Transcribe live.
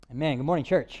Amen. Good morning,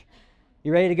 church.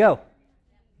 You ready to go?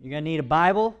 You're going to need a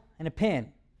Bible and a pen.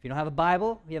 If you don't have a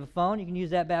Bible, if you have a phone, you can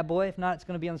use that bad boy. If not, it's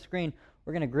going to be on the screen.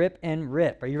 We're going to grip and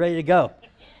rip. Are you ready to go?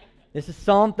 This is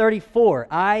Psalm 34.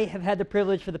 I have had the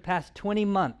privilege for the past 20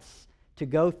 months to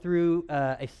go through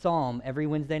a psalm every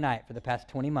Wednesday night for the past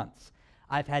 20 months.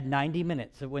 I've had 90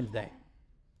 minutes of Wednesday.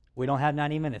 We don't have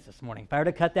 90 minutes this morning. If I were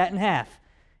to cut that in half,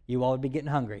 you all would be getting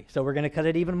hungry. So we're going to cut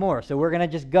it even more. So we're going to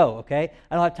just go, okay?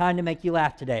 I don't have time to make you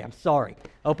laugh today. I'm sorry.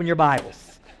 Open your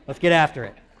Bibles. Let's get after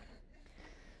it.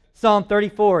 Psalm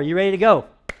 34. You ready to go?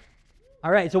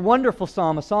 All right. It's a wonderful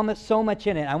psalm, a psalm that's so much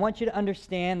in it. I want you to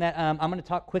understand that I'm going to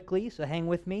talk quickly, so hang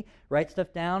with me. Write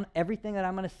stuff down. Everything that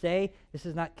I'm going to say, this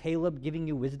is not Caleb giving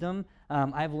you wisdom.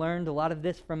 I've learned a lot of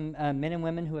this from men and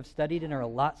women who have studied and are a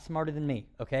lot smarter than me,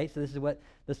 okay? So this is what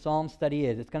the psalm study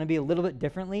is. It's going to be a little bit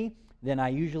differently than I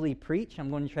usually preach. I'm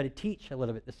going to try to teach a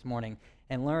little bit this morning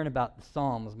and learn about the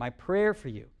Psalms. My prayer for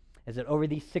you is that over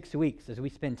these 6 weeks, as we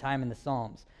spend time in the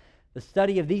Psalms, the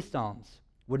study of these Psalms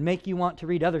would make you want to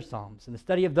read other Psalms, and the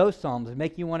study of those Psalms would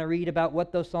make you want to read about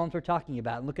what those Psalms were talking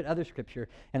about and look at other Scripture,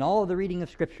 and all of the reading of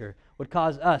Scripture would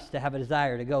cause us to have a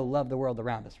desire to go love the world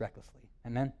around us recklessly.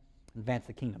 Amen? Advance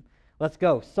the kingdom. Let's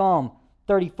go. Psalm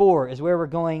 34 is where we're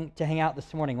going to hang out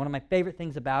this morning. One of my favorite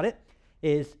things about it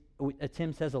is,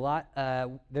 Tim says a lot,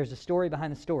 there's a story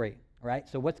behind the story, right?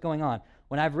 So what's going on?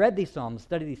 When I've read these Psalms,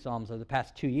 studied these Psalms over the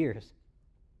past 2 years,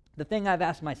 the thing I've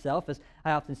asked myself is,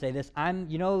 I often say this,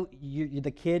 you're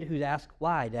the kid who's asked,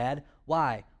 why, Dad?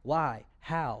 Why?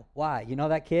 How? Why? You know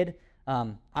that kid?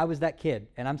 I was that kid,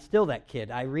 and I'm still that kid.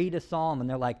 I read a psalm, and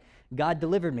they're like, God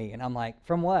delivered me, and I'm like,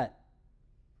 from what?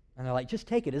 And they're like, just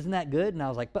take it. Isn't that good? And I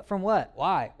was like, but from what?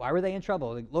 Why? Why were they in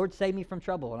trouble? Like, Lord, save me from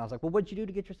trouble. And I was like, well, what'd you do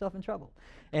to get yourself in trouble?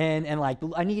 And like,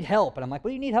 I need help. And I'm like, what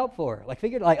do you need help for? Like,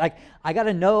 I got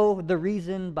to know the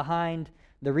reason behind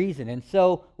the reason. And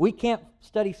so we can't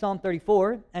study Psalm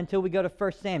 34 until we go to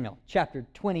 1 Samuel chapter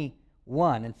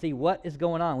 21 and see what is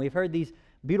going on. We've heard these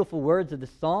beautiful words of the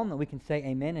psalm that we can say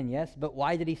amen and yes, but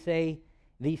why did he say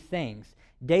these things?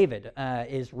 David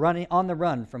is running on the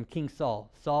run from King Saul.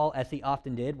 Saul, as he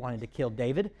often did, wanted to kill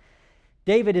David.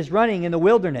 David is running in the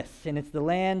wilderness, and it's the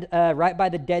land right by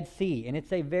the Dead Sea, and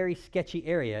it's a very sketchy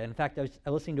area. In fact, I was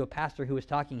listening to a pastor who was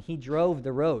talking. He drove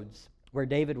the roads where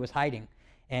David was hiding,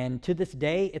 and to this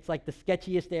day, it's like the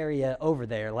sketchiest area over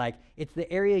there. Like, it's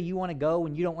the area you want to go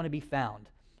when you don't want to be found.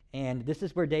 And this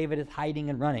is where David is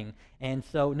hiding and running, and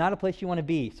so not a place you want to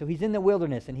be. So he's in the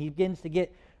wilderness, and he begins to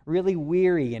get really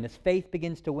weary, and his faith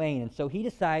begins to wane, and so he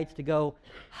decides to go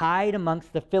hide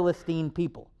amongst the Philistine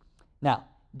people. Now,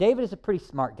 David is a pretty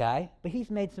smart guy, but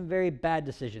he's made some very bad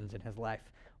decisions in his life.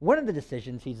 One of the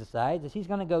decisions he decides is he's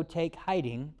going to go take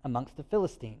hiding amongst the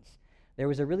Philistines. There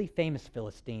was a really famous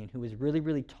Philistine who was really,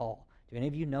 really tall. Do any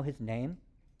of you know his name?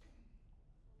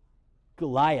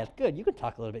 Goliath. Good, you can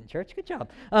talk a little bit in church. Good job.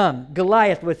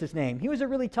 Goliath was his name. He was a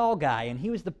really tall guy, and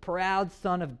he was the proud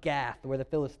son of Gath, where the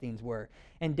Philistines were.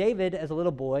 And David, as a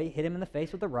little boy, hit him in the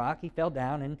face with a rock. He fell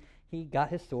down, and he got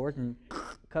his sword and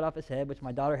cut off his head, which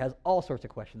my daughter has all sorts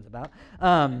of questions about.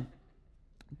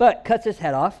 But cuts his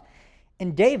head off.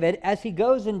 And David, as he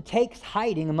goes and takes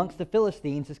hiding amongst the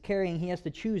Philistines, he has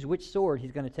to choose which sword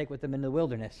he's going to take with him in the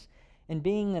wilderness. And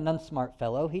being an unsmart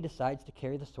fellow, he decides to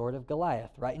carry the sword of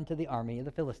Goliath right into the army of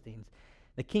the Philistines.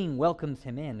 The king welcomes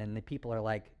him in, and the people are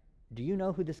like, do you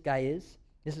know who this guy is?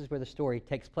 This is where the story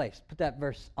takes place. Put that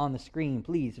verse on the screen,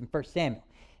 please, in 1 Samuel.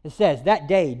 It says, that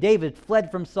day David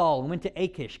fled from Saul and went to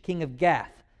Achish, king of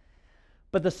Gath.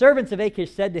 But the servants of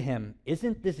Achish said to him,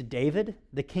 isn't this David,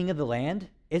 the king of the land?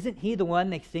 Isn't he the one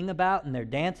they sing about in their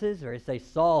dances? Or say,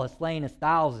 Saul has slain his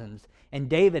thousands, and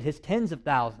David his tens of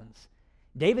thousands.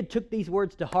 David took these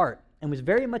words to heart and was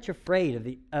very much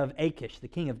afraid of Achish, the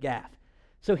king of Gath.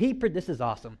 So this is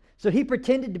awesome. So he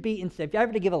pretended to be insane. If I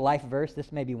ever to give a life verse,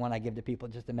 this may be one I give to people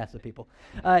just to mess with people.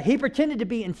 He pretended to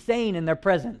be insane in their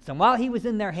presence. And while he was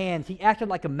in their hands, he acted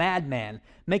like a madman,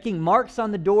 making marks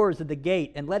on the doors of the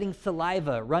gate and letting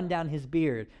saliva run down his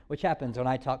beard, which happens when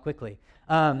I talk quickly.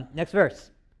 Next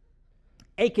verse.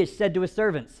 Achish said to his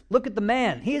servants, look at the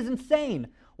man. He is insane.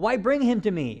 Why bring him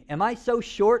to me? Am I so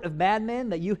short of madmen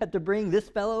that you had to bring this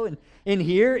fellow in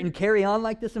here and carry on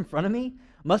like this in front of me?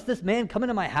 Must this man come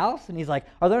into my house? And he's like,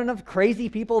 are there enough crazy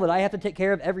people that I have to take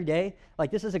care of every day? Like,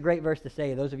 this is a great verse to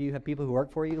say. Those of you who have people who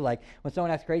work for you, like, when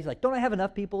someone acts crazy, like, don't I have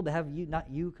enough people to have you, not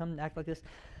you, come act like this?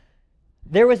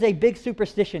 There was a big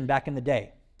superstition back in the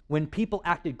day when people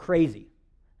acted crazy,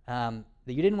 that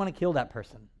you didn't want to kill that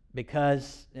person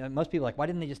because most people are like, why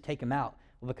didn't they just take him out?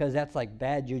 Well, because that's like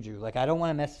bad juju. Like, I don't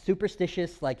want to mess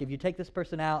superstitious. Like, if you take this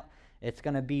person out, It's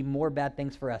going to be more bad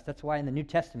things for us. That's why in the New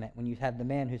Testament, when you have the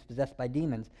man who's possessed by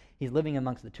demons, he's living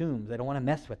amongst the tombs. They don't want to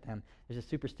mess with him. There's a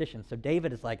superstition. So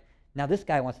David is like, now this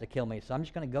guy wants to kill me, so I'm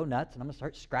just going to go nuts, and I'm going to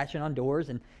start scratching on doors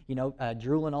and,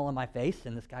 drooling all in my face.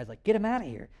 And this guy's like, get him out of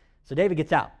here. So David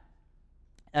gets out.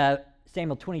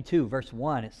 Samuel 22, verse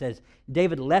 1, it says,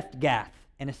 David left Gath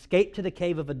and escaped to the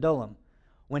cave of Adullam.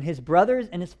 When his brothers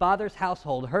and his father's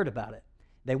household heard about it,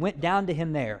 they went down to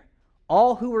him there.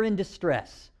 All who were in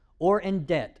distress or in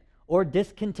debt or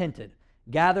discontented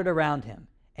gathered around him,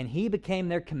 and he became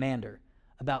their commander.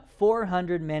 About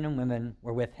 400 men and women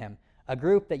were with him, a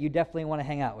group that you definitely want to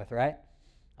hang out with, right?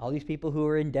 All these people who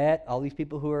are in debt, all these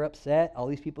people who are upset, all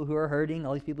these people who are hurting,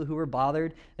 all these people who are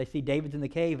bothered. They see David's in the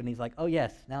cave, and he's like, oh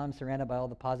yes, now I'm surrounded by all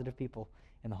the positive people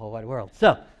in the whole wide world.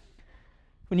 So,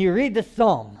 when you read this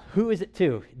psalm, who is it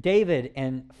to? David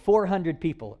and 400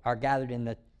 people are gathered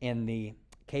in the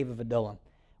cave of Adullam,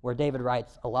 where David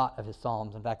writes a lot of his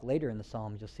psalms. In fact, later in the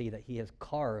psalms, you'll see that he has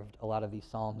carved a lot of these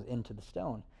psalms into the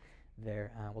stone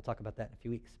there. We'll talk about that in a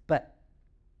few weeks. But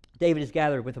David is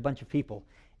gathered with a bunch of people,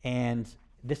 and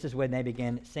this is when they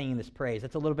begin singing this praise.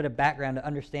 That's a little bit of background to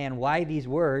understand why these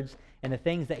words and the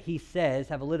things that he says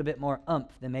have a little bit more oomph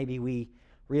than maybe we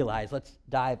realize. Let's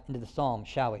dive into the psalm,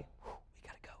 shall we? We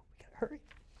gotta go. We gotta hurry.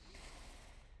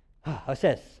 It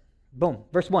says, boom,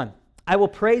 verse 1. I will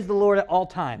praise the Lord at all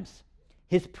times.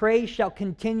 His praise shall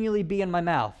continually be in my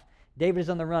mouth. David is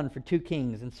on the run for 2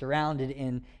 kings and surrounded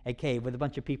in a cave with a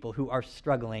bunch of people who are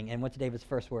struggling. And what's David's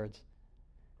first words?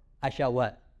 I shall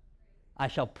what? I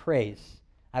shall praise.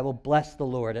 I will bless the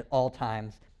Lord at all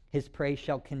times. His praise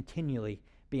shall continually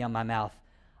be on my mouth.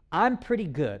 I'm pretty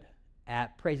good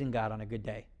at praising God on a good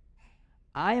day.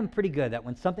 I am pretty good that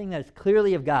when something that is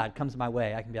clearly of God comes my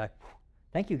way, I can be like,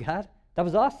 thank you, God. That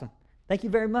was awesome. Thank you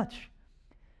very much.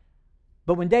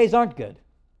 But when days aren't good,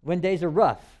 when days are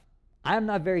rough, I'm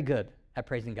not very good at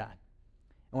praising God.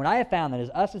 And what I have found that is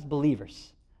us as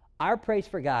believers, our praise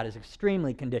for God is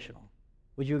extremely conditional.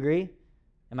 Would you agree?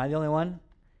 Am I the only one?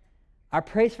 Our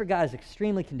praise for God is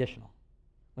extremely conditional.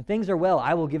 When things are well,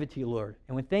 I will give it to you, Lord.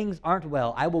 And when things aren't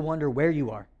well, I will wonder where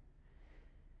you are.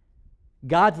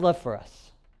 God's love for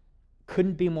us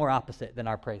couldn't be more opposite than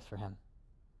our praise for him.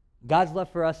 God's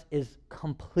love for us is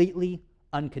completely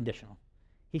unconditional.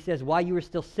 He says, while you were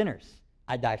still sinners,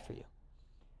 I died for you.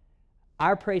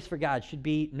 Our praise for God should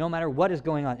be no matter what is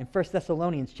going on. In 1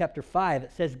 Thessalonians chapter 5,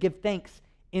 it says, give thanks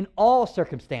in all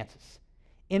circumstances.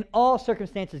 In all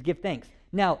circumstances, give thanks.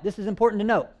 Now, this is important to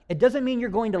note. It doesn't mean you're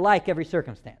going to like every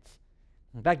circumstance.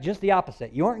 In fact, just the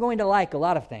opposite. You aren't going to like a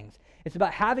lot of things. It's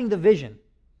about having the vision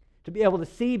to be able to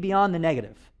see beyond the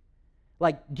negative.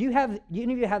 Like, do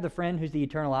any of you have the friend who's the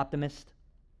eternal optimist?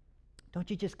 Don't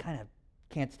you just kind of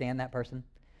can't stand that person?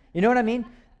 You know what I mean?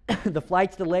 The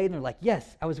flight's delayed, and they're like,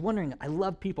 yes, I was wondering, I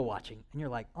love people watching. And you're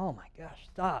like, oh my gosh,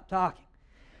 stop talking.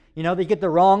 They get the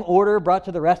wrong order brought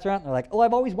to the restaurant, and they're like, oh,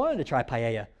 I've always wanted to try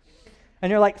paella. And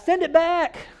you're like, send it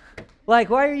back. Like,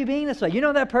 why are you being this way? You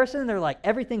know that person? And they're like,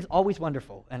 everything's always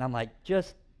wonderful. And I'm like,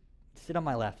 just sit on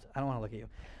my left. I don't want to look at you.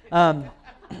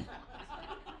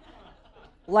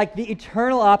 Like, the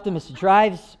eternal optimist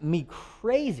drives me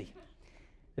crazy.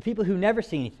 The people who never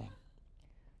see anything.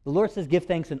 The Lord says, give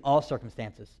thanks in all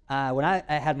circumstances. When I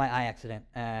had my eye accident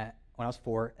when I was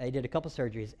 4, I did a couple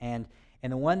surgeries. And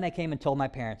the one that came and told my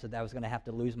parents that I was going to have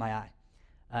to lose my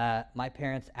eye, my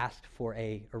parents asked for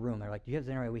a room. They're like, do you have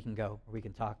anywhere we can go where we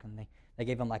can talk? And they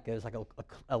gave them it was like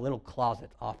a little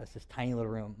closet office, this tiny little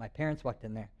room. My parents walked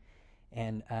in there,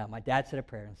 and my dad said a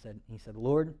prayer and he said,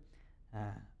 Lord,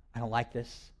 I don't like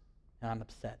this, and I'm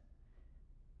upset,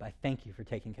 but I thank you for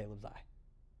taking Caleb's eye,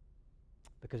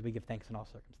 because we give thanks in all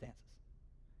circumstances.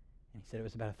 And he said it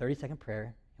was about a 30-second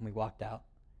prayer, and we walked out.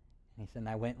 And he said, and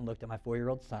I went and looked at my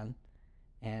 4-year-old son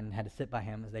and had to sit by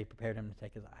him as they prepared him to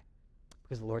take his eye.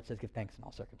 Because the Lord says give thanks in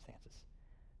all circumstances.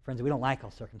 Friends, we don't like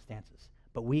all circumstances,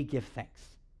 but we give thanks.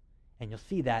 And you'll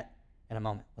see that in a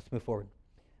moment. Let's move forward.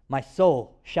 My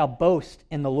soul shall boast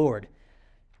in the Lord.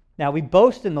 Now, we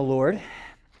boast in the Lord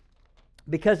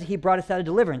because he brought us out of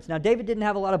deliverance. Now, David didn't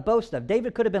have a lot of boast of.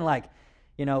 David could have been like,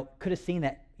 could have seen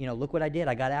that, look what I did.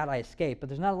 I got out, I escaped. But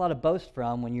there's not a lot of boast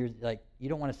from when you're like, you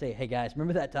don't want to say, hey guys,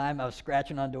 remember that time I was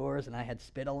scratching on doors and I had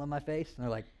spit all in my face? And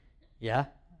they're like, yeah.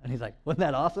 And he's like, wasn't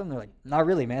that awesome? They're like, not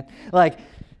really, man.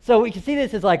 So we can see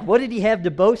this as what did he have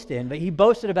to boast in? But he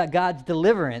boasted about God's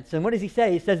deliverance. And what does he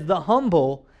say? He says, the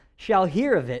humble shall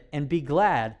hear of it and be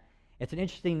glad. It's an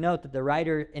interesting note that the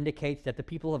writer indicates that the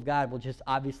people of God will just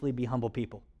obviously be humble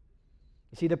people.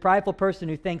 You see, the prideful person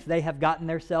who thinks they have gotten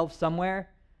themselves somewhere,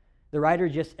 the writer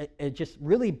just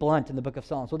really blunt in the book of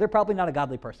Psalms. Well, they're probably not a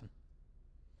godly person.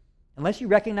 Unless you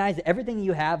recognize that everything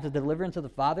you have is the deliverance of the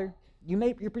Father,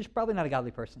 you're probably not a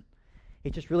godly person.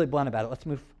 He's just really blunt about it. Let's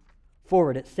move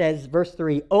forward. It says, verse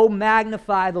 3, "Oh,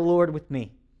 magnify the Lord with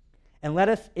me, and let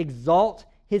us exalt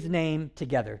his name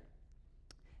together."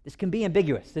 This can be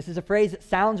ambiguous. This is a phrase that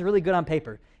sounds really good on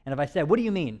paper. And if I said, "What do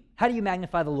you mean? How do you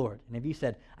magnify the Lord?" And if you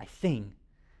said, "I sing,"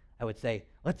 I would say,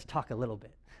 "Let's talk a little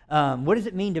bit." What does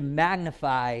it mean to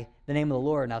magnify the name of the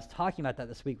Lord? And I was talking about that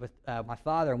this week with my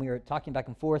father, and we were talking back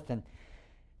and forth. And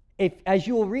as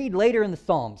you will read later in the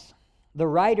Psalms, the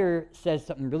writer says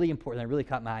something really important that really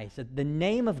caught my eye. He said, the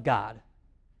name of God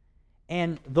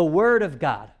and the word of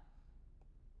God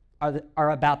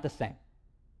are about the same.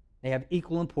 They have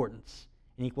equal importance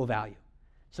and equal value.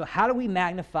 So how do we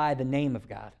magnify the name of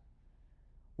God?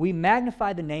 We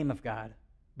magnify the name of God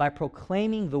by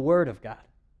proclaiming the word of God.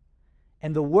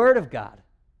 And the word of God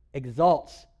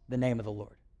exalts the name of the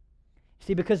Lord.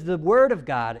 See, because the word of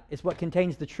God is what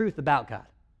contains the truth about God.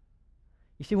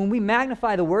 You see, when we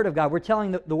magnify the word of God, we're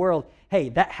telling the world, hey,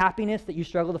 that happiness that you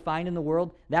struggle to find in the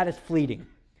world, that is fleeting.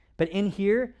 But in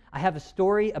here, I have a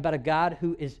story about a God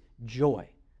who is joy,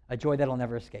 a joy that'll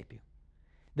never escape you.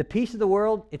 The peace of the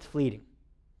world, it's fleeting.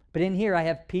 But in here, I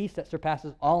have peace that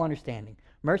surpasses all understanding.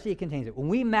 Mercy, it contains it. When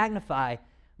we magnify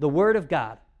the word of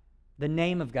God, the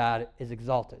name of God is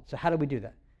exalted. So how do we do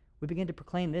that? We begin to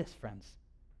proclaim this, friends.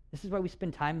 This is why we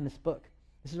spend time in this book.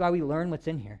 This is why we learn what's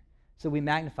in here. So we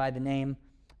magnify the name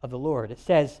of the Lord. It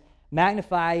says,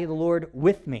 magnify the Lord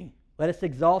with me. Let us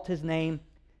exalt his name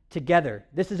together.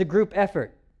 This is a group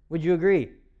effort. Would you agree?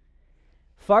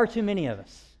 Far too many of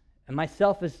us, and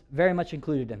myself is very much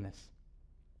included in this,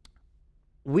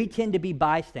 we tend to be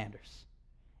bystanders.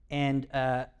 And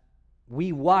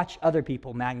we watch other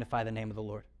people magnify the name of the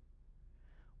Lord.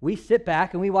 We sit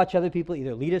back and we watch other people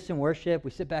either lead us in worship,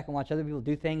 we sit back and watch other people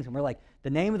do things, and we're like, the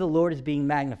name of the Lord is being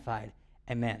magnified.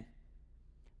 Amen.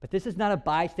 But this is not a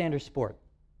bystander sport.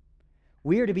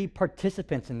 We are to be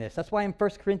participants in this. That's why in 1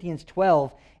 Corinthians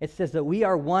 12, it says that we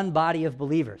are one body of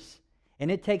believers.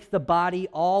 And it takes the body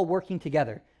all working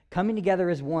together, coming together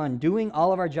as one, doing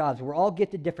all of our jobs. We're all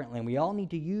gifted differently, and we all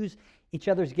need to use each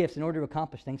other's gifts in order to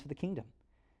accomplish things for the kingdom.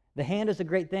 The hand is a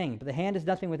great thing, but the hand is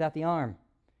nothing without the arm.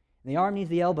 And the arm needs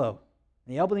the elbow,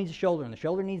 and the elbow needs the shoulder, and the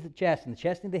shoulder needs the chest, and the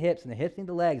chest needs the hips, and the hips need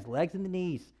the legs need the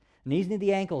knees. The knees need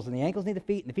the ankles, and the ankles need the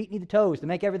feet, and the feet need the toes to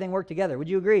make everything work together. Would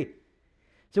you agree?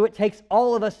 So it takes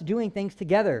all of us doing things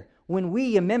together. When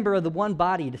we, a member of the one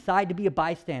body, decide to be a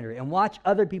bystander and watch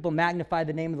other people magnify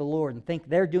the name of the Lord and think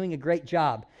they're doing a great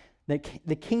job, the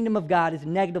kingdom of God is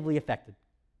negatively affected.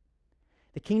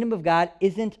 The kingdom of God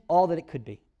isn't all that it could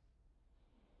be.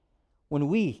 When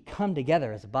we come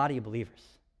together as a body of believers,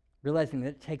 realizing that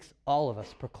it takes all of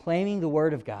us proclaiming the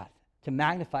word of God to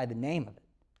magnify the name of it,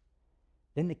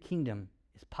 then the kingdom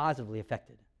is positively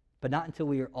affected. But not until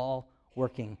we are all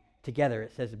working together.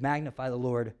 It says, magnify the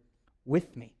Lord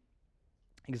with me.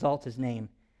 Exalt his name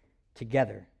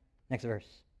together. Next verse.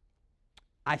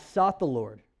 I sought the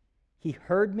Lord. He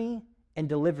heard me and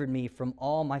delivered me from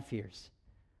all my fears.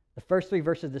 The first three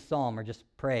verses of the psalm are just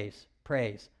praise,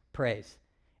 praise, praise.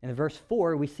 And in verse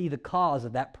 4, we see the cause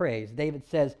of that praise. David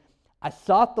says, I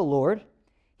sought the Lord.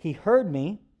 He heard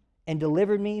me and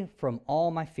delivered me from all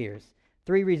my fears.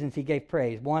 3 reasons he gave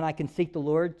praise. 1, I can seek the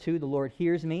Lord. 2, the Lord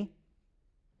hears me.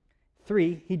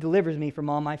 3, he delivers me from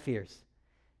all my fears.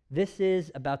 This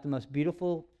is about the most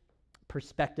beautiful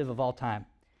perspective of all time.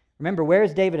 Remember, where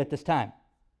is David at this time?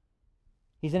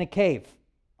 He's in a cave,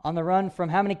 on the run from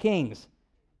how many kings?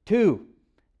 2.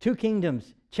 2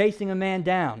 kingdoms, chasing a man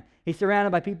down. He's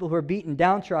surrounded by people who are beaten,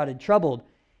 downtrodden, troubled,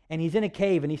 and he's in a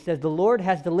cave, and he says, the Lord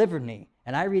has delivered me.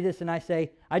 And I read this and I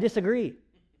say, I disagree.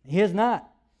 He has not.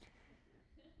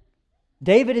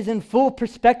 David is in full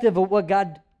perspective of what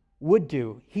God would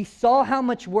do. He saw how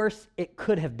much worse it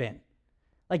could have been.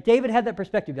 Like David had that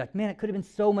perspective, like, man, it could have been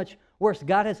so much worse.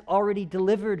 God has already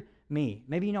delivered me.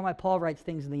 Maybe you know why Paul writes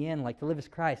things in the end, like to live is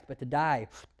Christ, but to die,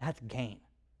 that's gain.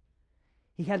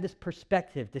 He had this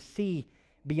perspective to see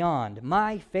beyond.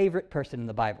 My favorite person in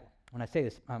the Bible, when I say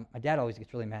this, my dad always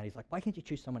gets really mad. He's like, why can't you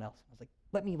choose someone else? I was like,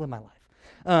 let me live my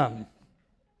life.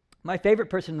 My favorite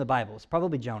person in the Bible is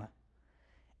probably Jonah.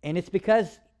 And it's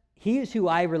because he is who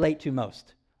I relate to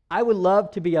most. I would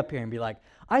love to be up here and be like,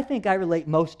 I think I relate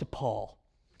most to Paul.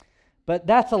 But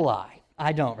that's a lie.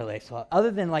 I don't relate so. Other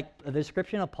than like the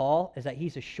description of Paul is that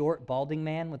he's a short, balding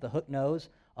man with a hook nose,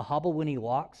 a hobble when he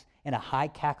walks, and a high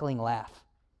cackling laugh.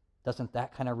 Doesn't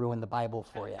that kind of ruin the Bible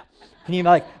for you? Can you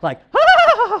like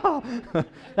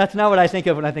That's not what I think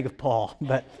of when I think of Paul,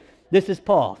 but this is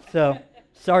Paul. So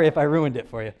sorry if I ruined it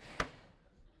for you.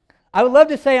 I would love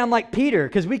to say I'm like Peter,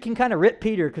 because we can kind of rip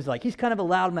Peter, because like he's kind of a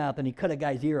loudmouth and he cut a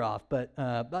guy's ear off. But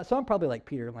so I'm probably like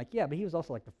Peter. I'm like, yeah, but he was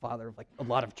also like the father of like a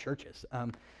lot of churches.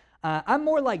 I'm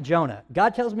more like Jonah.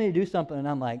 God tells me to do something, and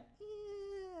I'm like,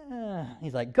 yeah.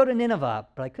 He's like, go to Nineveh,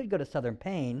 but I could go to southern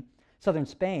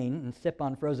Spain, and sip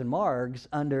on frozen margs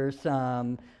under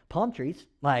some palm trees.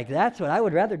 Like that's what I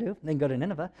would rather do than go to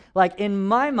Nineveh. Like in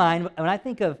my mind, when I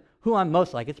think of who I'm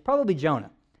most like, it's probably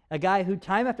Jonah, a guy who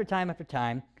time after time after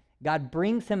time, God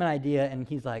brings him an idea, and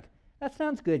he's like, that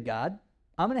sounds good, God.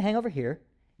 I'm going to hang over here.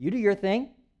 You do your thing,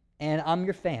 and I'm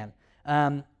your fan.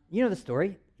 You know the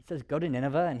story. He says, go to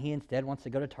Nineveh, and he instead wants to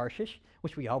go to Tarshish,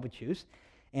 which we all would choose.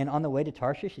 And on the way to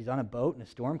Tarshish, he's on a boat, and a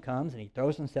storm comes, and he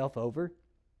throws himself over.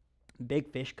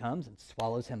 Big fish comes and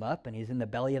swallows him up, and he's in the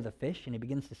belly of the fish, and he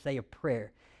begins to say a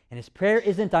prayer. And his prayer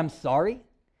isn't, I'm sorry.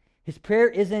 His prayer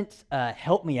isn't,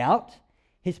 help me out.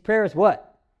 His prayer is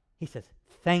what? He says,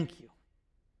 thank you.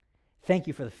 Thank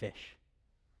you for the fish.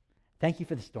 Thank you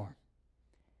for the storm.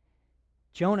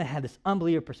 Jonah had this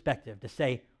unbelievable perspective to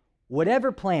say,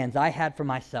 whatever plans I had for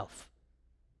myself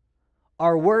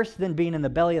are worse than being in the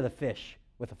belly of the fish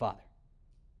with the Father.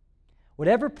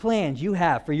 Whatever plans you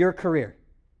have for your career,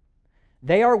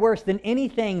 they are worse than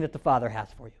anything that the Father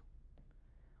has for you.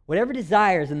 Whatever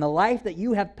desires in the life that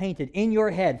you have painted in your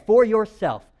head for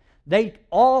yourself, they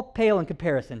all pale in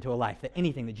comparison to a life that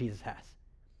anything that Jesus has.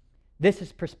 This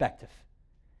is perspective.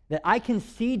 That I can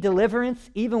see deliverance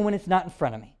even when it's not in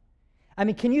front of me. I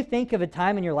mean, can you think of a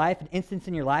time in your life, an instance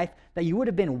in your life, that you would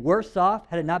have been worse off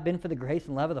had it not been for the grace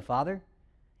and love of the Father?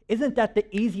 Isn't that the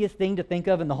easiest thing to think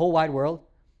of in the whole wide world?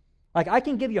 Like, I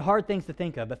can give you hard things to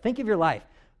think of, but think of your life.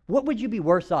 What would you be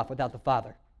worse off without the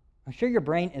Father? I'm sure your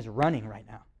brain is running right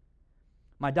now.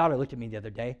 My daughter looked at me the other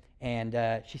day,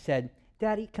 and she said,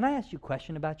 Daddy, can I ask you a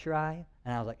question about your eye?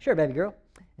 And I was like, sure, baby girl.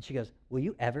 And she goes, will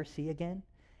you ever see again?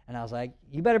 And I was like,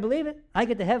 you better believe it. I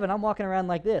get to heaven, I'm walking around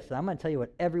like this, and I'm going to tell you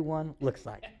what everyone looks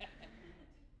like.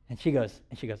 And she goes,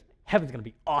 heaven's going to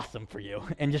be awesome for you,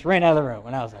 and just ran out of the room.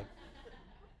 And I was like,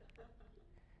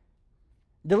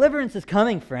 deliverance is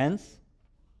coming, friends.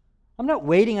 I'm not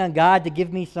waiting on God to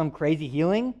give me some crazy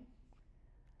healing.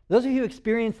 Those of you who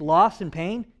experience loss and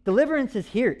pain, deliverance is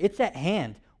here. It's at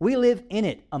hand. We live in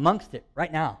it, amongst it,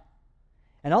 right now.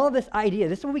 And all of this idea,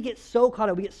 this is when we get so caught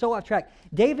up, we get so off track.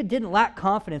 David didn't lack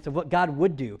confidence of what God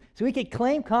would do. So he could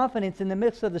claim confidence in the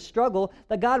midst of the struggle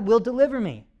that God will deliver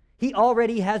me. He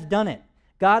already has done it.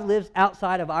 God lives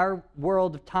outside of our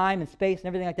world of time and space and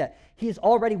everything like that. He has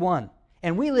already won.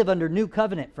 And we live under new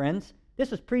covenant, friends.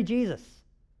 This was pre-Jesus.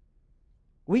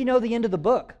 We know the end of the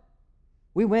book.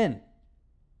 We win.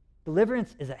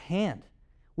 Deliverance is at hand.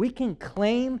 We can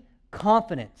claim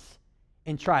confidence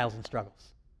in trials and struggles.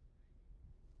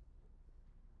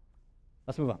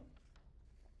 Let's move on.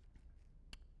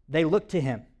 They looked to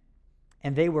him,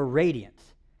 and they were radiant,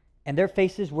 and their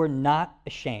faces were not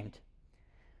ashamed.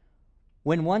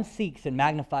 When one seeks and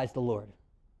magnifies the Lord,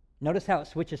 notice how it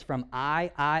switches from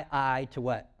I to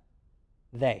what?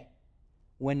 They.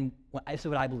 This is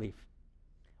what I believe.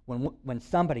 When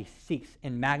somebody seeks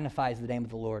and magnifies the name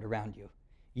of the Lord around you,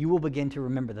 you will begin to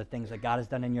remember the things that God has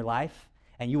done in your life,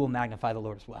 and you will magnify the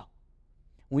Lord as well.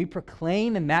 When we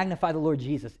proclaim and magnify the Lord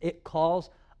Jesus, it calls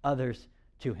others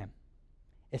to him.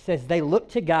 It says they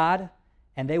looked to God,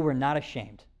 and they were not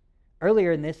ashamed.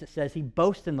 Earlier in this, it says he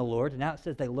boasted in the Lord, and now it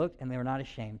says they looked, and they were not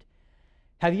ashamed.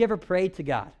 Have you ever prayed to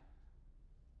God?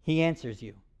 He answers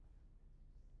you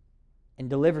and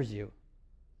delivers you.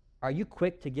 Are you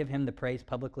quick to give him the praise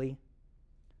publicly?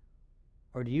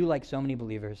 Or do you, like so many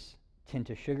believers, tend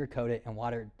to sugarcoat it and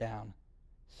water it down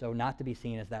so not to be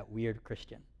seen as that weird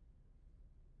Christian?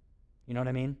 You know what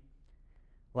I mean?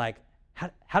 Like,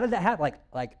 how did that happen?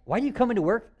 Like, why do you come into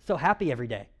work so happy every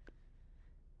day?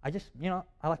 I just,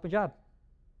 I like my job.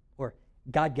 Or,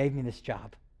 God gave me this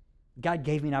job. God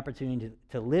gave me an opportunity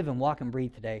to live and walk and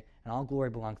breathe today, and all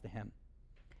glory belongs to him.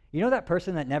 You know that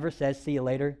person that never says, see you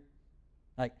later?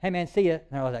 Like, hey man, see ya.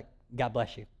 And I was like, God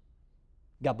bless you.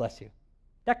 God bless you.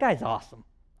 That guy's awesome.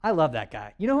 I love that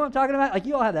guy. You know who I'm talking about? Like,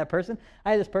 you all have that person.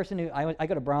 I have this person who, I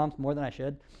go to Brahms more than I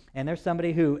should, and there's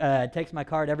somebody who takes my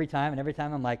card every time, and every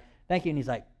time I'm like, thank you, and he's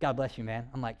like, God bless you, man.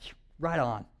 I'm like, right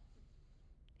on.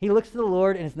 He looks to the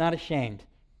Lord and is not ashamed.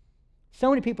 So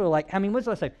many people are like, when's the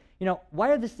last time?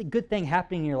 Why is this a good thing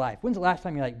happening in your life? When's the last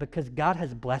time you're like, because God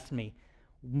has blessed me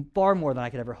far more than I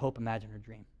could ever hope, imagine, or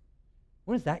dream?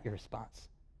 When is that your response?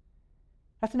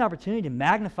 That's an opportunity to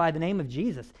magnify the name of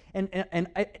Jesus. And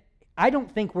I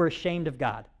don't think we're ashamed of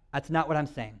God. That's not what I'm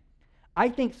saying. I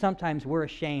think sometimes we're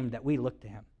ashamed that we look to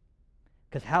him.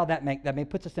 Because how that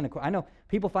puts us in a... I know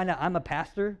people find out I'm a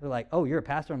pastor. They're like, oh, you're a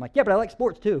pastor? I'm like, yeah, but I like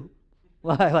sports too.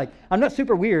 Like I'm not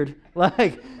super weird.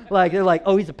 Like they're like,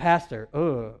 oh, he's a pastor.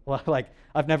 Oh, like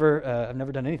I've never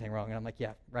done anything wrong. And I'm like,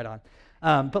 yeah, right on.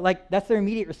 But like that's their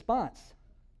immediate response.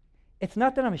 It's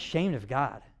not that I'm ashamed of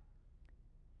God.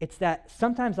 It's that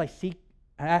sometimes I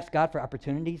ask God for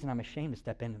opportunities, and I'm ashamed to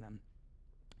step into them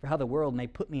for how the world may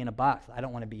put me in a box that I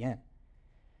don't want to be in.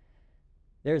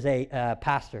 There's a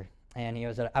pastor, and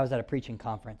I was at a preaching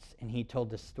conference, and he told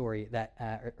this story that,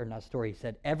 or not a story, he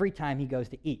said every time he goes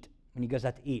to eat, when he goes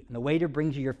out to eat, and the waiter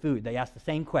brings you your food, they ask the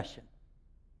same question.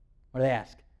 What do they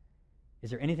ask?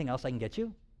 Is there anything else I can get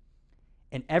you?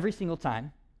 And every single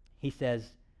time, he says,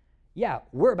 yeah,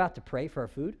 we're about to pray for our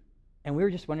food, and we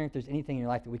were just wondering if there's anything in your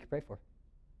life that we could pray for.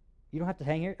 You don't have to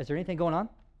hang here. Is there anything going on?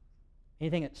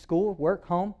 Anything at school, work,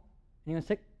 home? Anyone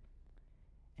sick?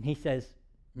 And he says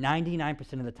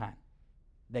 99% of the time,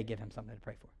 they give him something to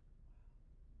pray for.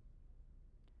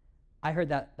 I heard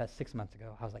that 6 months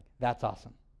ago. I was like, that's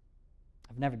awesome.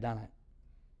 I've never done it.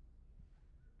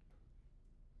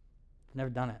 I've never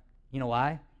done it. You know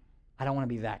why? I don't want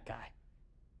to be that guy.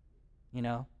 You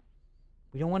know?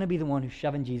 We don't want to be the one who's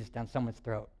shoving Jesus down someone's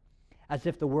throat, as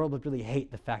if the world would really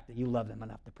hate the fact that you love them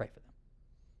enough to pray for them.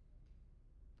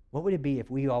 What would it be if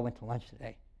we all went to lunch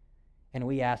today and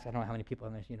we asked, I don't know how many people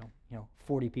in this,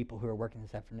 40 people who are working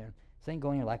this afternoon, something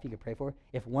going in your life you could pray for?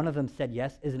 If one of them said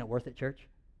yes, isn't it worth it, church?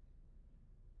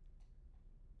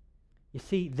 You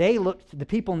see, the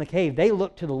people in the cave, they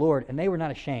looked to the Lord and they were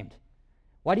not ashamed.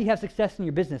 Why do you have success in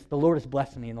your business? The Lord is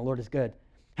blessing me and the Lord is good.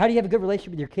 How do you have a good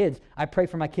relationship with your kids? I pray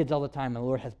for my kids all the time and the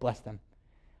Lord has blessed them.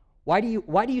 Why do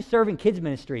you serve in kids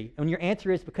ministry? And your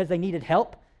answer is because they needed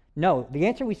help? No, the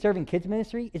answer we serve in kids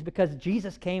ministry is because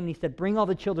Jesus came and he said, bring all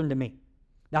the children to me.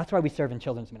 That's why we serve in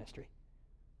children's ministry.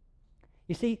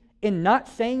 You see, in not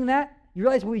saying that, you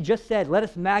realize what we just said, let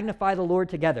us magnify the Lord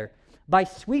together. By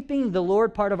sweeping the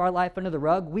Lord part of our life under the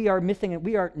rug, we are missing it.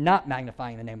 We are not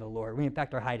magnifying the name of the Lord. We, in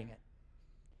fact, are hiding it.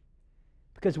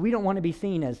 Because we don't want to be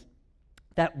seen as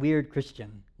that weird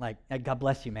Christian. Like, God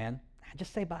bless you, man.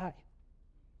 Just say bye.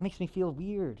 It makes me feel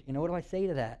weird. What do I say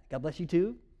to that? God bless you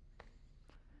too?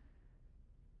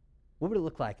 What would it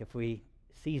look like if we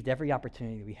seized every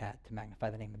opportunity we had to magnify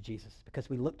the name of Jesus? Because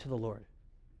we look to the Lord.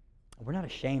 And we're not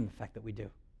ashamed of the fact that we do.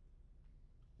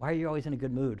 Why are you always in a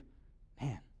good mood?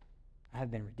 Man, I have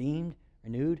been redeemed,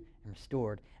 renewed, and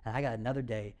restored, and I got another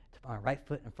day to put my right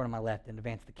foot in front of my left and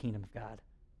advance the kingdom of God.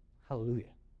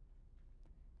 Hallelujah.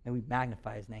 And we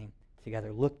magnify his name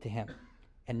together, look to him,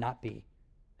 and not be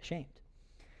ashamed.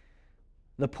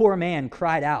 The poor man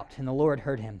cried out, and the Lord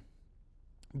heard him.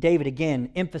 David again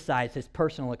emphasized his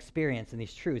personal experience in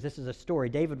these truths. This is a story.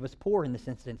 David was poor in this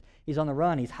instance. He's on the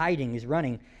run. He's hiding. He's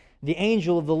running. The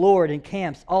angel of the Lord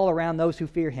encamps all around those who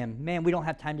fear him. Man, we don't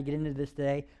have time to get into this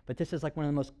today, but this is like one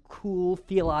of the most cool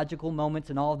theological moments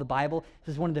in all of the Bible.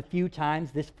 This is one of the few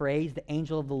times this phrase, the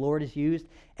angel of the Lord, is used,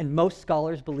 and most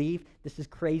scholars believe this is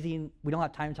crazy, and we don't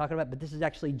have time to talk about it, but this is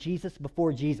actually Jesus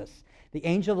before Jesus. The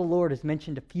angel of the Lord is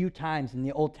mentioned a few times in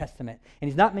the Old Testament, and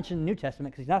he's not mentioned in the New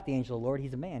Testament because he's not the angel of the Lord.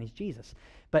 He's a man. He's Jesus.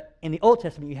 But in the Old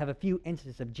Testament, you have a few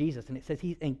instances of Jesus, and it says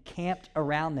he's encamped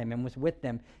around them and was with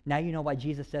them. Now you know why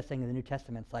Jesus says something in the New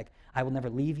Testament. It's like, I will never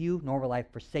leave you, nor will I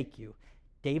forsake you.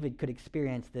 David could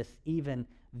experience this even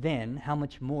then. How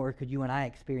much more could you and I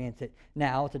experience it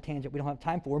now? It's a tangent we don't have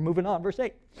time for. Moving on, verse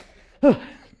 8.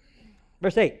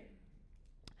 Verse 8.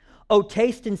 Oh,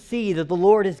 taste and see that the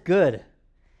Lord is good.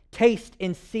 Taste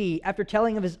and see. After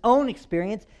telling of his own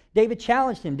experience, David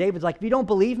challenged him. David's like, if you don't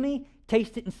believe me,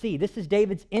 taste it and see. This is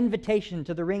David's invitation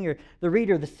to the reader,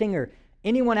 the singer,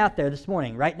 anyone out there this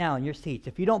morning, right now in your seats.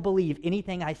 If you don't believe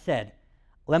anything I said,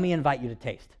 let me invite you to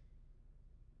taste.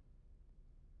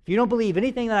 If you don't believe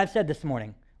anything that I've said this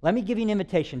morning, let me give you an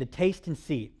invitation to taste and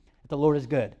see that the Lord is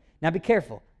good. Now be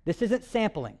careful. This isn't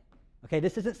sampling. Okay,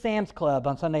 this isn't Sam's Club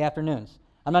on Sunday afternoons.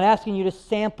 I'm not asking you to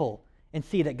sample and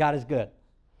see that God is good.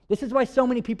 This is why so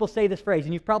many people say this phrase,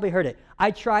 and you've probably heard it.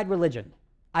 I tried religion.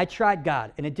 I tried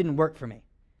God, and it didn't work for me.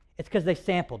 It's because they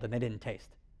sampled and they didn't taste.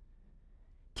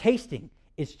 Tasting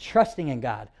is trusting in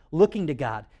God, looking to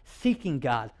God, seeking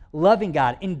God, loving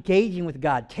God, engaging with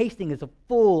God. Tasting is a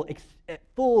full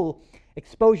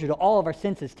exposure to all of our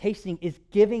senses. Tasting is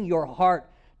giving your heart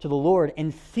to the Lord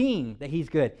and seeing that he's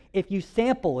good. If you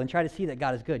sample and try to see that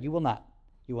God is good, you will not.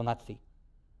 You will not see.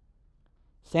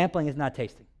 Sampling is not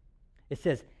tasting. It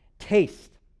says, taste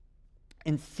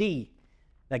and see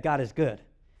that God is good.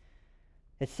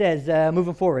 It says,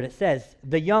 moving forward, it says,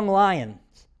 the young lions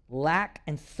lack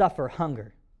and suffer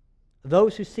hunger.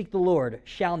 Those who seek the Lord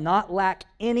shall not lack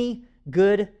any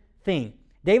good thing.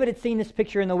 David had seen this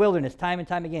picture in the wilderness time and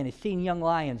time again. He's seen young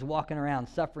lions walking around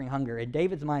suffering hunger. In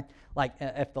David's mind, like,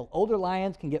 if the older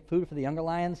lions can get food for the younger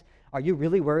lions, are you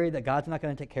really worried that God's not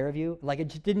going to take care of you? Like, it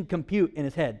just didn't compute in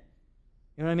his head.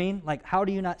 You know what I mean? Like, how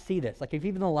do you not see this? Like, if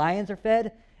even the lions are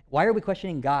fed, why are we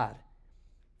questioning God?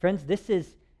 Friends,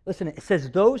 listen, it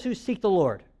says, those who seek the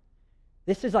Lord.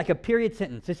 This is like a period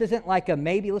sentence. This isn't like a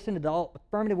maybe. Listen to the all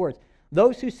affirmative words.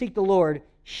 Those who seek the Lord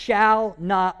shall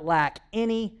not lack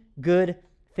any good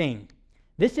thing.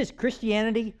 This is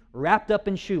Christianity wrapped up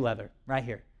in shoe leather right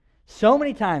here. So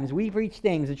many times we preach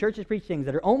things, the churches preach things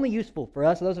that are only useful for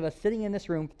us, those of us sitting in this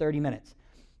room for 30 minutes.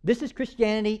 This is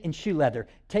Christianity in shoe leather,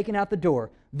 taken out the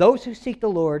door. Those who seek the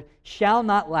Lord shall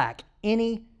not lack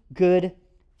any good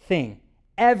thing.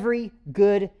 Every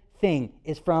good thing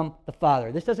is from the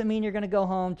Father. This doesn't mean you're going to go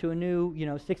home to a new,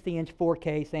 60-inch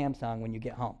 4K Samsung when you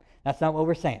get home. That's not what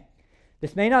we're saying.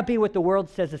 This may not be what the world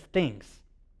says is things,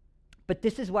 but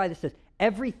this is why this says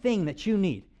everything that you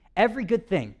need, every good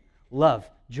thing, love,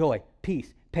 joy,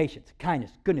 peace, patience,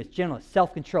 kindness, goodness, gentleness,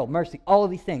 self-control, mercy, all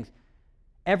of these things,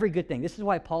 every good thing. This is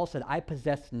why Paul said, I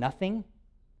possess nothing,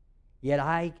 yet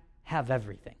I have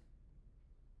everything.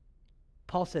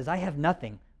 Paul says, I have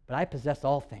nothing, but I possess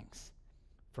all things,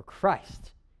 for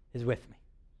Christ is with me.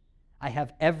 I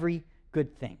have every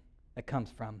good thing that comes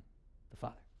from the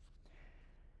Father.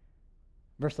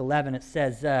 Verse 11, it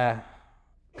says,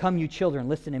 come, you children,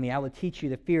 listen to me. I will teach you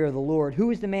the fear of the Lord.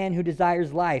 Who is the man who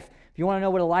desires life? If you want to know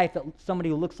what a life that somebody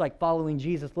who looks like following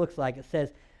Jesus looks like, it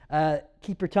says,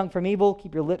 keep your tongue from evil,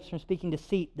 keep your lips from speaking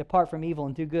deceit, depart from evil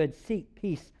and do good, seek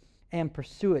peace and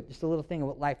pursue it. Just a little thing of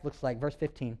what life looks like. Verse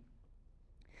 15,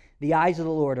 the eyes of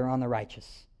the Lord are on the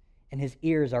righteous, and his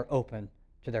ears are open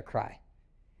to their cry.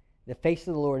 The face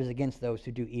of the Lord is against those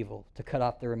who do evil, to cut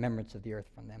off the remembrance of the earth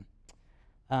from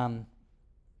them.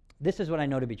 This is what I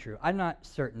know to be true. I'm not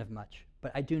certain of much,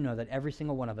 but I do know that every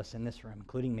single one of us in this room,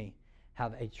 including me,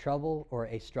 have a trouble or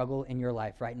a struggle in your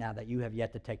life right now that you have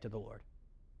yet to take to the Lord.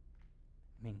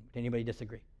 I mean, did anybody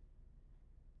disagree?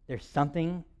 There's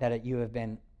something that you have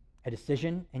been a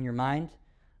decision in your mind,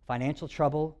 financial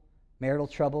trouble, marital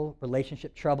trouble,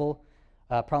 relationship trouble,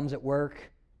 problems at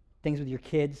work, things with your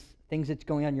kids, things that's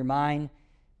going on in your mind,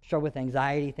 struggle with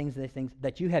anxiety, things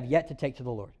that you have yet to take to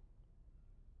the Lord.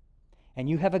 And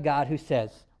you have a God who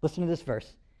says, listen to this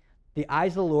verse, the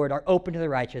eyes of the Lord are open to the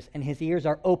righteous, and his ears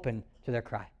are open to their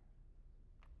cry.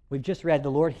 We've just read, the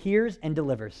Lord hears and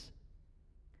delivers.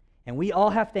 And we all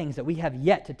have things that we have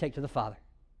yet to take to the Father.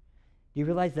 Do you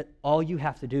realize that all you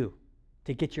have to do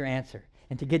to get your answer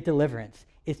and to get deliverance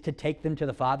is to take them to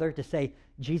the Father, to say,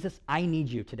 Jesus, I need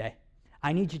you today.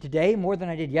 I need you today more than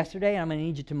I did yesterday, and I'm going to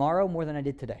need you tomorrow more than I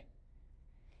did today.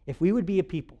 If we would be a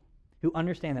people who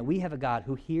understand that we have a God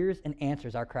who hears and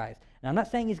answers our cries. And I'm not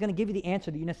saying he's going to give you the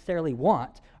answer that you necessarily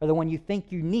want or the one you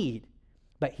think you need,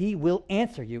 but he will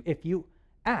answer you if you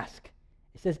ask.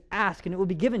 It says, ask and it will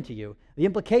be given to you. The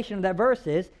implication of that verse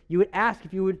is you would ask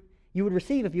if you would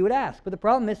receive if you would ask. But the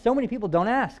problem is so many people don't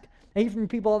ask. I hear from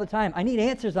people all the time, I need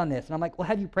answers on this. And I'm like, well,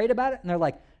 have you prayed about it? And they're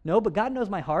like, no, but God knows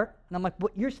my heart. And I'm like,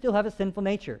 well, you still have a sinful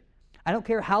nature. I don't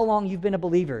care how long you've been a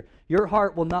believer. Your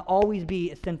heart will not always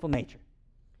be a sinful nature.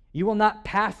 You will not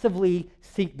passively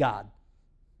seek God.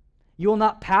 You will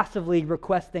not passively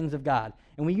request things of God.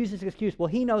 And we use this excuse, well,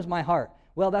 he knows my heart.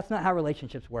 Well, that's not how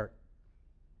relationships work.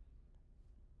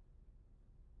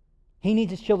 He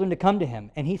needs his children to come to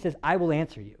him, and he says, I will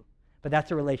answer you. But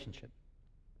that's a relationship.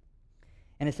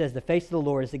 And it says, the face of the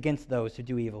Lord is against those who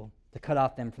do evil, to cut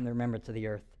off them from the remembrance of the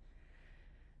earth.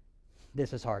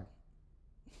 This is hard.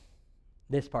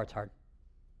 This part's hard.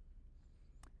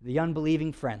 The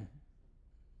unbelieving friend,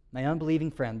 my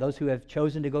unbelieving friend, those who have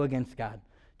chosen to go against God,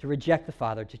 to reject the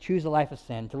Father, to choose a life of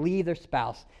sin, to leave their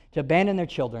spouse, to abandon their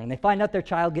children, and they find out their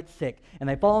child gets sick, and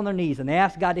they fall on their knees, and they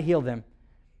ask God to heal them.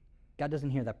 God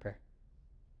doesn't hear that prayer.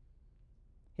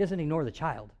 He doesn't ignore the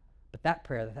child, but that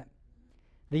prayer,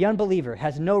 the unbeliever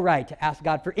has no right to ask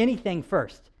God for anything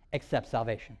first except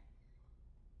salvation.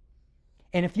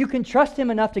 And if you can trust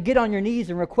him enough to get on your knees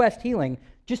and request healing,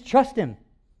 just trust him.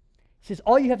 He says,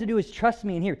 all you have to do is trust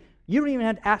me and hear. You don't even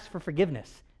have to ask for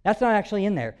forgiveness. That's not actually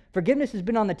in there. Forgiveness has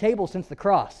been on the table since the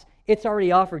cross. It's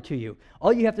already offered to you.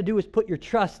 All you have to do is put your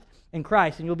trust in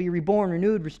Christ, and you'll be reborn,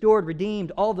 renewed, restored,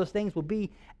 redeemed. All of those things will be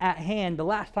at hand. The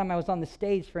last time I was on the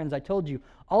stage, friends, I told you,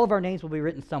 all of our names will be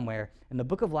written somewhere in the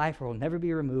book of life, or will never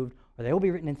be removed, or they will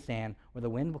be written in sand, or the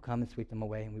wind will come and sweep them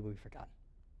away, and we will be forgotten.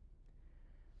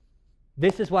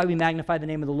 This is why we magnify the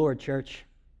name of the Lord, church.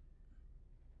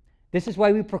 This is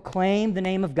why we proclaim the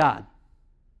name of God.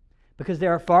 Because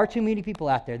there are far too many people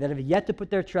out there that have yet to put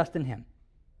their trust in him.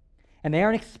 And they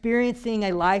aren't experiencing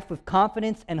a life with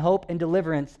confidence and hope and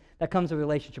deliverance that comes with a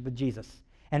relationship with Jesus.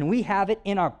 And we have it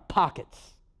in our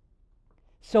pockets.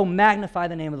 So magnify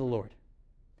the name of the Lord.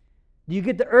 Do you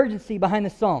get the urgency behind the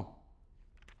psalm?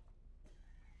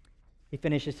 He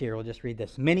finishes here. We'll just read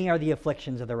this. Many are the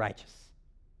afflictions of the righteous,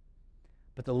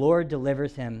 but the Lord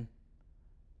delivers them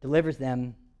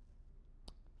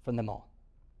from them all.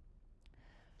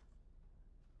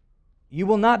 You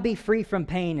will not be free from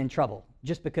pain and trouble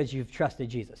just because you've trusted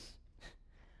Jesus,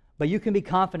 but you can be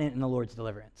confident in the Lord's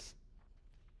deliverance.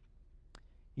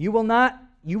 You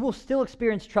will still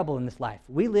experience trouble in this life.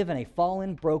 We live in a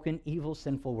fallen, broken, evil,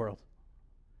 sinful world.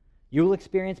 You will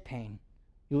experience pain.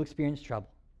 You will experience trouble.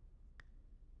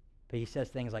 But he says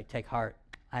things like, take heart,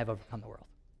 I have overcome the world.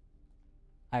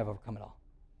 I have overcome it all.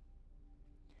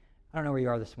 I don't know where you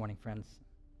are this morning, friends.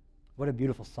 What a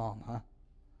beautiful psalm, huh?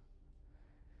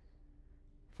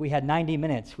 If we had 90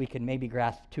 minutes, we could maybe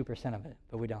grasp 2% of it,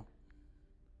 but we don't.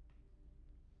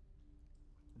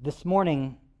 This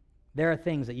morning, there are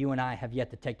things that you and I have yet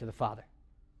to take to the Father.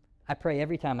 I pray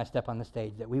every time I step on the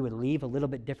stage that we would leave a little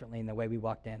bit differently in the way we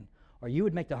walked in, or you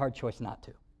would make the hard choice not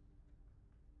to.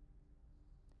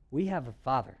 We have a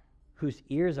Father whose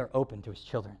ears are open to his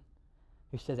children,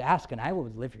 who says, ask and I will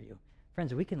deliver you.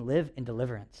 Friends, we can live in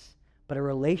deliverance, but a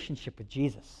relationship with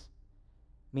Jesus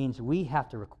means we have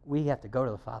to go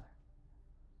to the Father.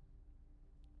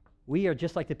 We are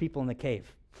just like the people in the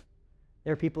cave.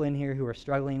 There are people in here who are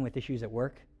struggling with issues at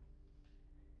work.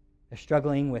 They're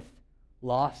struggling with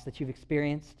loss that you've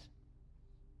experienced.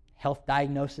 Health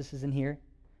diagnosis is in here.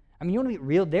 I mean, you want to be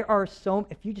real? There are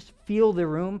if you just feel the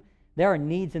room, there are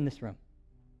needs in this room.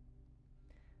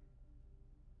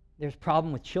 There's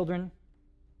problem with children.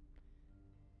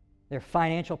 There are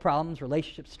financial problems,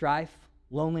 relationship strife,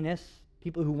 loneliness,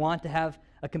 people who want to have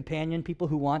a companion, people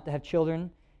who want to have children.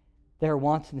 There are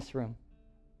wants in this room.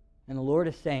 And the Lord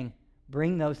is saying,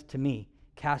 bring those to me.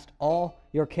 Cast all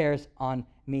your cares on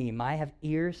me. I have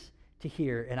ears to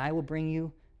hear, and I will bring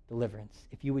you deliverance.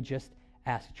 If you would just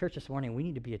ask. Church this morning, we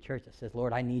need to be a church that says,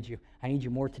 Lord, I need you. I need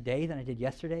you more today than I did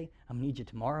yesterday. I'm going to need you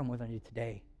tomorrow more than I did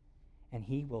today. And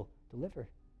he will deliver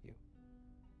you.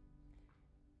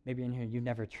 Maybe in here you've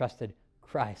never trusted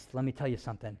Christ. Let me tell you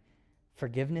something.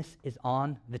 Forgiveness is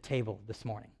on the table this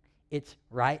morning. It's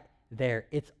right there.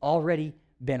 It's already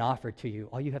been offered to you.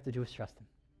 All you have to do is trust him.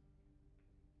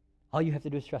 All you have to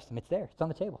do is trust him. It's there. It's on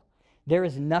the table. There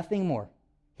is nothing more.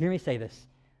 Hear me say this.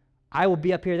 I will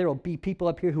be up here. There will be people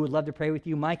up here who would love to pray with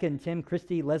you. Micah and Tim,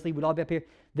 Christy, Leslie would all be up here.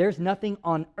 There's nothing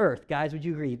on earth, guys, would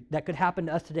you agree, that could happen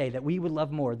to us today that we would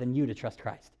love more than you to trust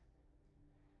Christ.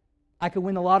 I could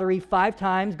win the lottery 5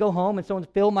 times, go home, and someone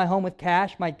fill my home with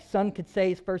cash. My son could say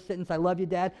his first sentence, I love you,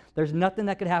 Dad. There's nothing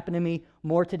that could happen to me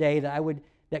more today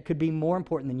that could be more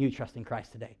important than you trusting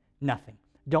Christ today. Nothing.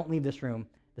 Don't leave this room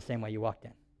the same way you walked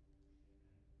in.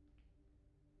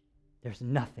 There's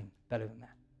nothing better than that.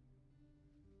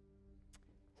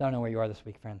 So I don't know where you are this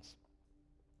week, friends,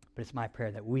 but it's my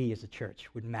prayer that we as a church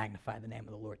would magnify the name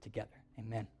of the Lord together.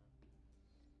 Amen.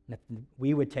 And that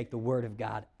we would take the word of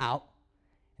God out,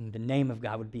 and the name of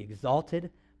God would be exalted,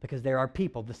 because there are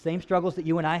people, the same struggles that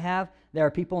you and I have, there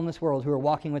are people in this world who are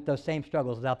walking with those same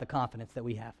struggles without the confidence that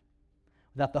we have,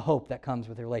 without the hope that comes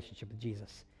with a relationship with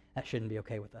Jesus. That shouldn't be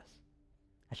okay with us.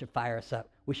 That should fire us up.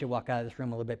 We should walk out of this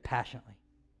room a little bit passionately,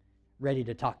 ready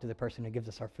to talk to the person who gives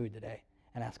us our food today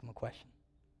and ask them a question.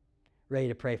 Ready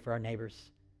to pray for our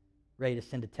neighbors, ready to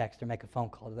send a text or make a phone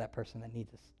call to that person that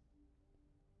needs us.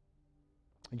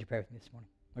 Would you pray with me this morning?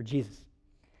 Lord Jesus,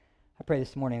 I pray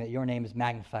this morning that your name is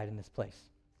magnified in this place.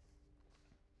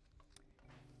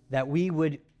 That we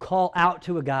would call out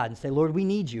to a God and say, Lord, we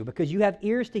need you because you have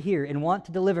ears to hear and want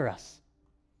to deliver us.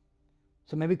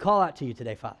 So may we call out to you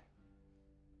today, Father.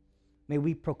 May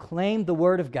we proclaim the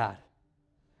word of God,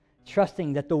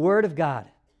 trusting that the word of God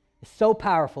is so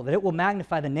powerful that it will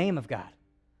magnify the name of God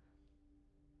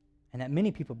and that many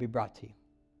people be brought to you.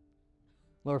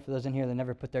 Lord, for those in here that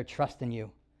never put their trust in you,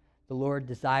 the Lord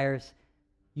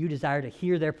you desire to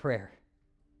hear their prayer,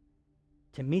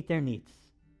 to meet their needs,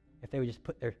 if they would just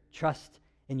put their trust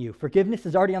in you. Forgiveness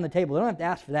is already on the table. They don't have to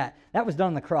ask for that. That was done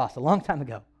on the cross a long time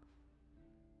ago.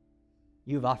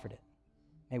 You've offered it.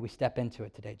 May we step into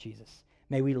it today, Jesus.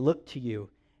 May we look to you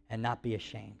and not be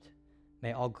ashamed.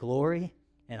 May all glory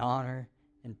and honor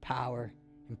and power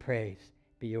and praise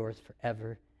be yours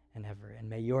forever and ever. And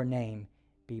may your name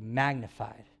be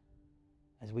magnified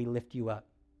as we lift you up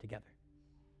together.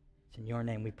 It's in your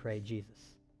name we pray, Jesus.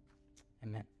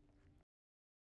 Amen.